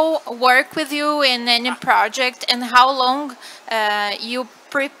people work with you in any project, and how long you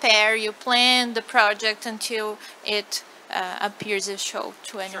prepare, you plan the project until it appears a show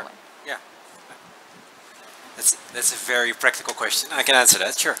to anyone? Yeah, that's a very practical question. I can answer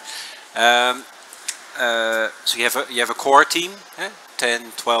that, sure. So you have a core team,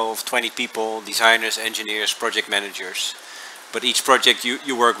 10, 12, 20 people, designers, engineers, project managers. But each project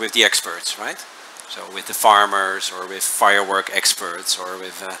you work with the experts, right? So with the farmers, or with firework experts, or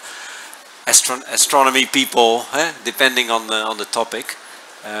with astronomy people, depending on the topic.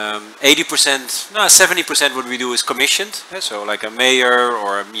 80%, no, 70% what we do is commissioned. So like a mayor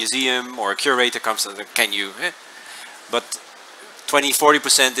or a museum or a curator comes and can you? But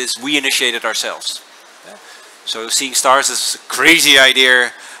 20-40% is we initiate it ourselves. So seeing stars is a crazy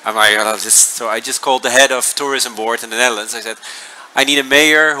idea. So I just called the head of tourism board in the Netherlands. I said, I need a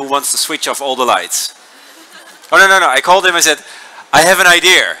mayor who wants to switch off all the lights. Oh, no. I called him, I said, I have an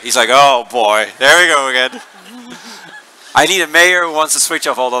idea. He's like, oh boy, there we go again. I need a mayor who wants to switch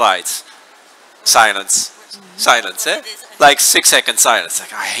off all the lights. Silence. Silence, eh? Like 6 second silence.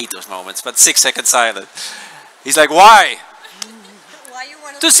 Like, I hate those moments, but 6 second silence. He's like, why?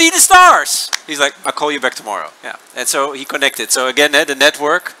 To see the stars. He's like, I'll call you back tomorrow. Yeah. And so he connected. So again, the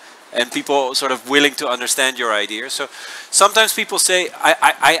network and people sort of willing to understand your idea. So sometimes people say,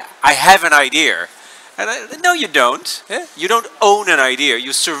 I have an idea. And no, you don't. You don't own an idea.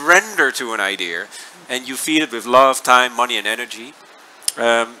 You surrender to an idea. And you feed it with love, time, money, and energy.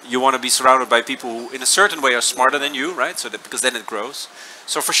 You want to be surrounded by people who, in a certain way, are smarter than you, right? So that, because then it grows.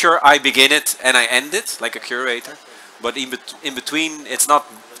 So for sure, I begin it and I end it, like a curator. But in between, it's not,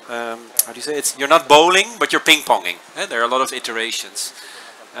 how do you say, you're not bowling, but you're ping-ponging. There are a lot of iterations.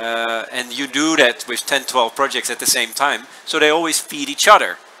 And you do that with 10, 12 projects at the same time. So they always feed each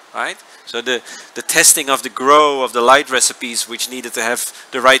other, right? So the testing of the grow of the light recipes, which needed to have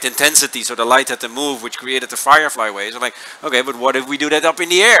the right intensity, so the light had to move, which created the firefly waves. I'm like, okay, but what if we do that up in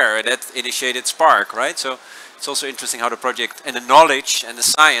the air? That initiated spark, right? So it's also interesting how the project and the knowledge and the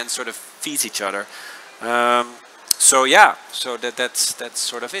science sort of feeds each other. So yeah, so that's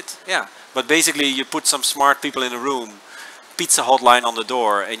sort of it. Yeah, but basically you put some smart people in a room, pizza hotline on the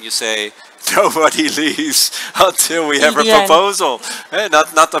door, and you say nobody leaves until we have a proposal.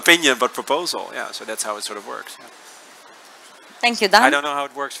 Not opinion, but proposal. Yeah, so that's how it sort of works. Yeah. Thank you, Daan. I don't know how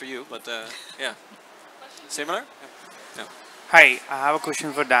it works for you, but yeah, similar. Yeah. Hi, I have a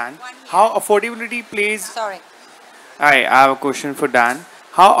question for Daan. How affordability plays? Sorry. Hi, I have a question for Daan.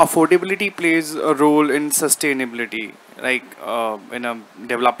 How affordability plays a role in sustainability, like in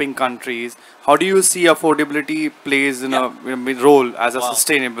developing countries? How do you see affordability plays in a role as a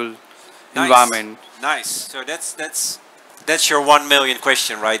sustainable environment? Nice. So that's your 1 million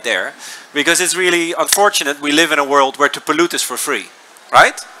question right there, because it's really unfortunate we live in a world where to pollute is for free,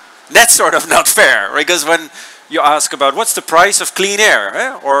 right? That's sort of not fair, because when you ask about what's the price of clean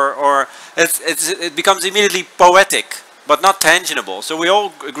air, or it becomes immediately poetic, but not tangible. So we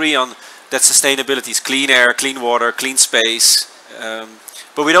all agree on that sustainability is clean air, clean water, clean space,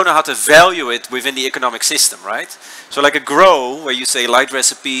 but we don't know how to value it within the economic system, right? So like a grow, where you say light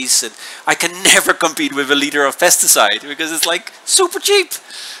recipes, and I can never compete with a liter of pesticide, because it's like super cheap.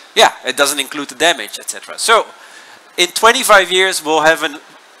 Yeah, it doesn't include the damage, etc. So in 25 years, we'll have an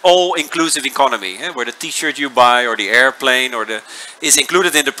all-inclusive economy, where the t-shirt you buy, or the airplane, or is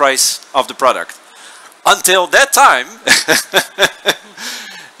included in the price of the product. Until that time,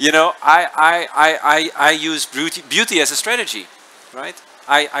 you know, I use beauty as a strategy, right?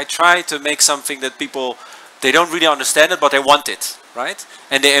 I try to make something that people, they don't really understand it, but they want it, right?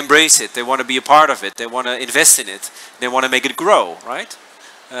 And they embrace it. They want to be a part of it. They want to invest in it. They want to make it grow, right?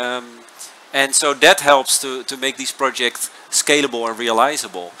 And so that helps to make these projects scalable and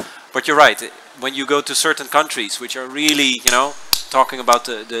realizable. But you're right. When you go to certain countries, which are really, you know, talking about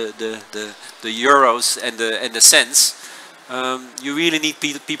the euros and the cents, you really need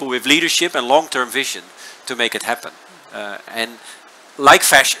people with leadership and long-term vision to make it happen. And like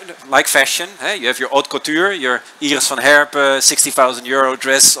fashion, you have your haute couture, your Iris van Herpen 60,000 euro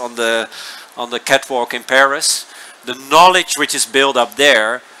dress on the catwalk in Paris. The knowledge which is built up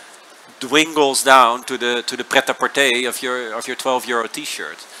there dwindles down to the pret-a-porter of your 12 euro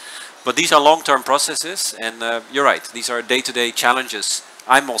t-shirt. But these are long-term processes, and you're right, these are day-to-day challenges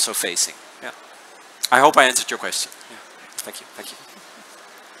I'm also facing. Yeah. I hope I answered your question. Yeah. Thank you. Thank you.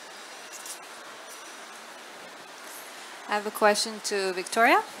 I have a question to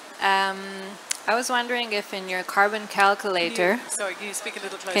Victoria. I was wondering if in your carbon calculator... Sorry, can you speak a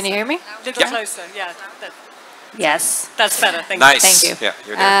little closer? Can you hear me? A little closer, yeah. Yes. That's better. Thank Nice. Thank you. Yeah,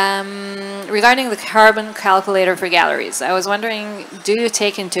 you're there. Regarding the carbon calculator for galleries, I was wondering, do you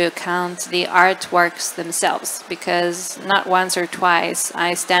take into account the artworks themselves? Because not once or twice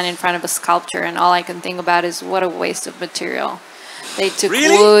I stand in front of a sculpture and all I can think about is what a waste of material. They took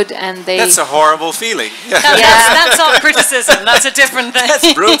Really? wood and they... That's a horrible feeling. That's not criticism. That's a different thing.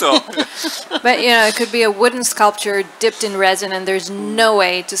 That's brutal. But, you know, it could be a wooden sculpture dipped in resin and there's no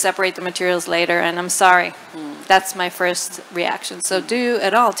way to separate the materials later, and I'm sorry. That's my first reaction. So do you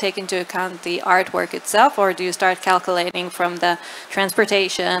at all take into account the artwork itself, or do you start calculating from the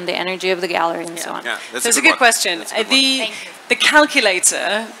transportation, the energy of the gallery, and so on? Yeah, that's a good question. The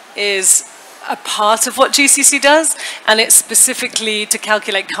calculator is a part of what GCC does, and it's specifically to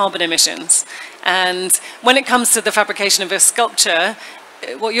calculate carbon emissions. And when it comes to the fabrication of a sculpture,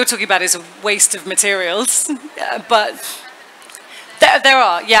 what you're talking about is a waste of materials, but there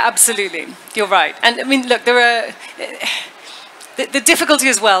are, yeah, absolutely, you're right. And I mean, look, there are, the difficulty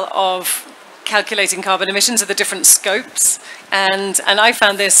as well of calculating carbon emissions are the different scopes, and I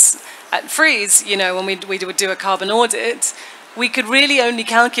found this at Frieze, you know, when we would do a carbon audit, we could really only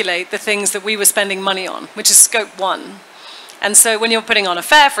calculate the things that we were spending money on, which is scope 1. And so when you're putting on a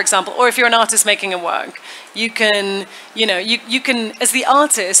fair, for example, or if you're an artist making a work, you can, you know, you can, as the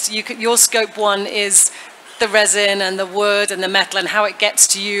artist, your scope 1 is the resin and the wood and the metal and how it gets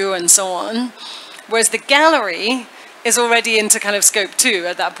to you and so on. Whereas the gallery is already into kind of scope 2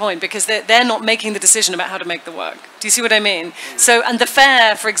 at that point, because they're not making the decision about how to make the work. Do you see what I mean? So, and the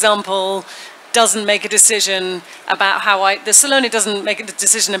fair, for example, doesn't make a decision about the Salone doesn't make a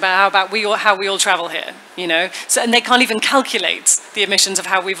decision about how we all travel here, you know? So, and they can't even calculate the emissions of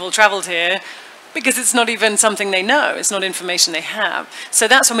how we've all traveled here, because it's not even something they know, it's not information they have. So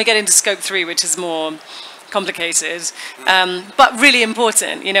that's when we get into scope 3, which is more complicated, but really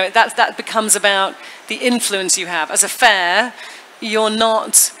important, you know, that becomes about the influence you have. As a fair, you're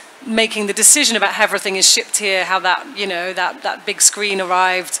not making the decision about how everything is shipped here, how that, you know, that big screen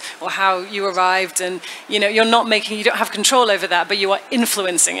arrived, or how you arrived, and, you know, you don't have control over that, but you are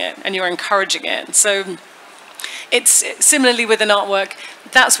influencing it, and you're encouraging it. So it's similarly with an artwork.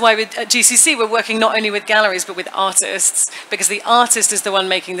 That's why at GCC we're working not only with galleries but with artists, because the artist is the one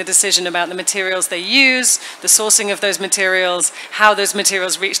making the decision about the materials they use, the sourcing of those materials, how those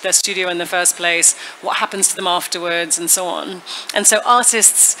materials reach their studio in the first place, what happens to them afterwards, and so on. And so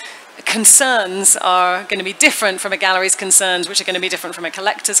artists' concerns are going to be different from a gallery's concerns, which are going to be different from a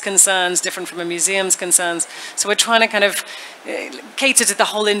collector's concerns, different from a museum's concerns. So we're trying to kind of cater to the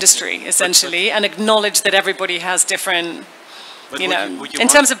whole industry, essentially, and acknowledge that everybody has different, you know, in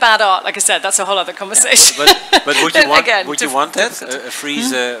terms of bad art, like I said, that's a whole other conversation. Yeah, but would you want, again, would you want that, a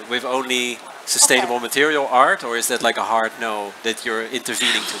Frieze with only sustainable material art, or is that like a hard no, that you're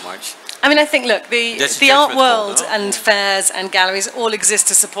intervening too much? I mean, I think, look, the art world and fairs and galleries all exist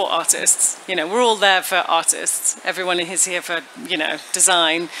to support artists. You know, we're all there for artists. Everyone is here for, you know,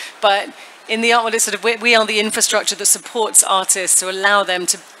 design. But in the art world, it's sort of, we are the infrastructure that supports artists to allow them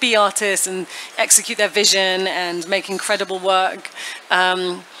to be artists and execute their vision and make incredible work.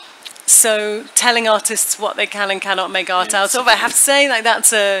 So telling artists what they can and cannot make art out of, I have to say, like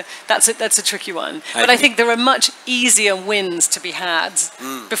that's a tricky one. But I think there are much easier wins to be had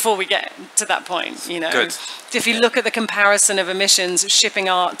before we get to that point. You know, if you look at the comparison of emissions, shipping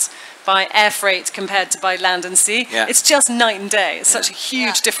art by air freight compared to by land and sea, it's just night and day. It's such a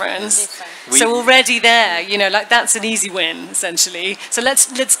huge difference. So already there, you know, like that's an easy win essentially. So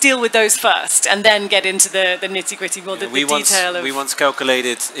let's deal with those first, and then get into the nitty gritty, the detail of. We once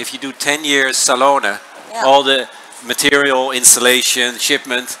calculated if you do 10 years Salone, all the material, installation,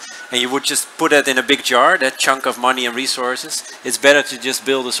 shipment, and you would just put it in a big jar, that chunk of money and resources, it's better to just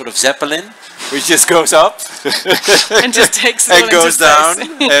build a sort of Zeppelin, which just goes up and just takes it and goes down,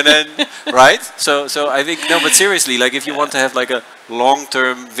 and then, right? So I think, no, but seriously, like if you want to have like a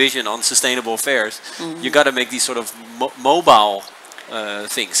long-term vision on sustainable affairs, you got to make these sort of mobile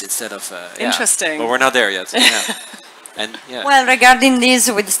things instead of... Interesting. But we're not there yet. And, well, regarding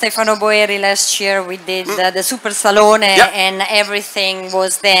this, with Stefano Boeri last year, we did the Super Salone, and everything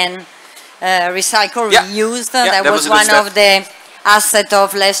was then recycled, reused. That was one of the assets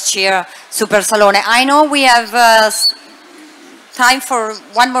of last year Super Salone. I know we have time for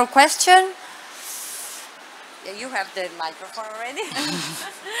one more question. You have the microphone already.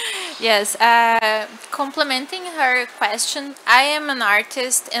 Yes, complementing her question, I am an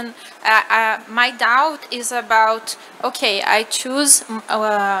artist, and my doubt is about, okay, I choose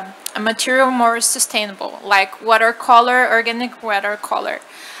a material more sustainable, like watercolor, organic watercolor,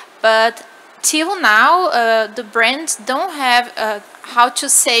 but till now, the brands don't have how to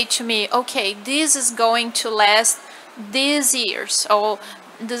say to me, okay, this is going to last these years, or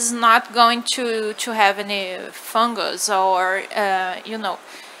this is not going to have any fungus, or you know,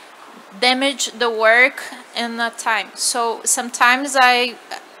 damage the work in a time. So sometimes I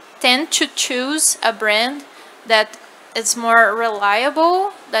tend to choose a brand that is more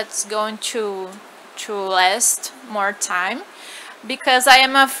reliable, that's going to last more time, because I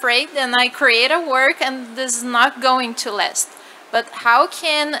am afraid and I create a work and this is not going to last. But how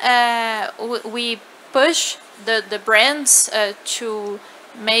can we push the brands to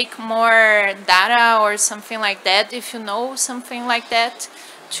make more data or something like that, if you know something like that,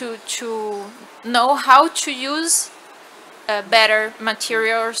 to know how to use better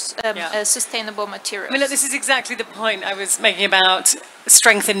materials, sustainable materials. I mean, look, this is exactly the point I was making about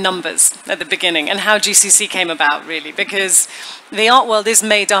strength in numbers at the beginning and how GCC came about, really, because the art world is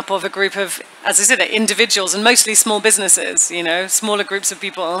made up of a group of, as I said, individuals and mostly small businesses, you know, smaller groups of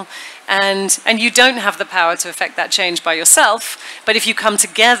people, and you don't have the power to affect that change by yourself, but if you come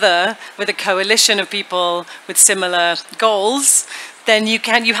together with a coalition of people with similar goals, then you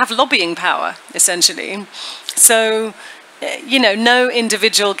have lobbying power, essentially. So, you know, no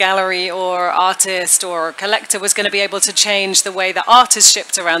individual gallery or artist or collector was going to be able to change the way that art is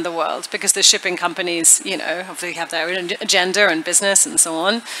shipped around the world, because the shipping companies, you know, obviously have their own agenda and business and so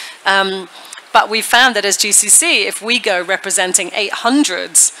on. But we found that as GCC, if we go representing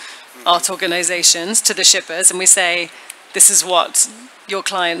 800 art organizations to the shippers and we say, this is what your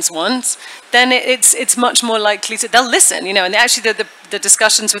clients want, then it's much more likely to, they'll listen, you know, and actually the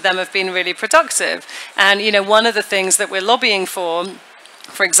discussions with them have been really productive. And, you know, one of the things that we're lobbying for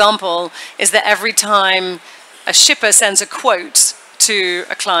example, is that every time a shipper sends a quote to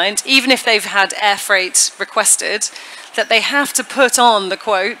a client, even if they've had air freight requested, that they have to put on the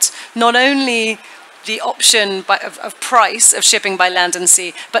quote not only the option of price of shipping by land and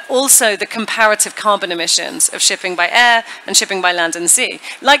sea, but also the comparative carbon emissions of shipping by air and shipping by land and sea.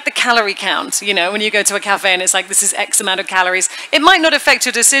 Like the calorie count, you know, when you go to a cafe and it's like, this is X amount of calories. It might not affect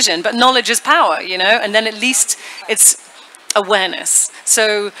your decision, but knowledge is power, you know, and then at least it's awareness.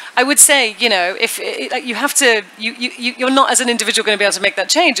 So I would say, you know, if you have to, you're not as an individual going to be able to make that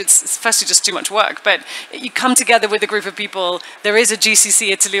change. It's firstly just too much work, but you come together with a group of people. There is a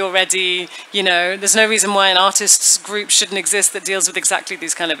GCC Italy already, you know, there's no reason why an artists group shouldn't exist that deals with exactly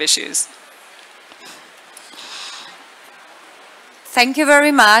these kind of issues. Thank you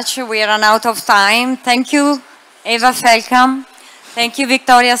very much. We run out of time. Thank you, Eva Feldkamp. Thank you,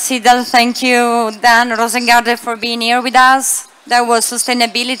 Victoria Sidall. Thank you, Daan, Roosegaarde, for being here with us. That was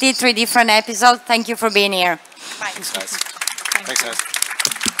sustainability, 3 different episodes. Thank you for being here. Thanks, guys. Thanks, guys.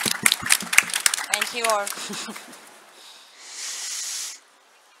 Thank you all.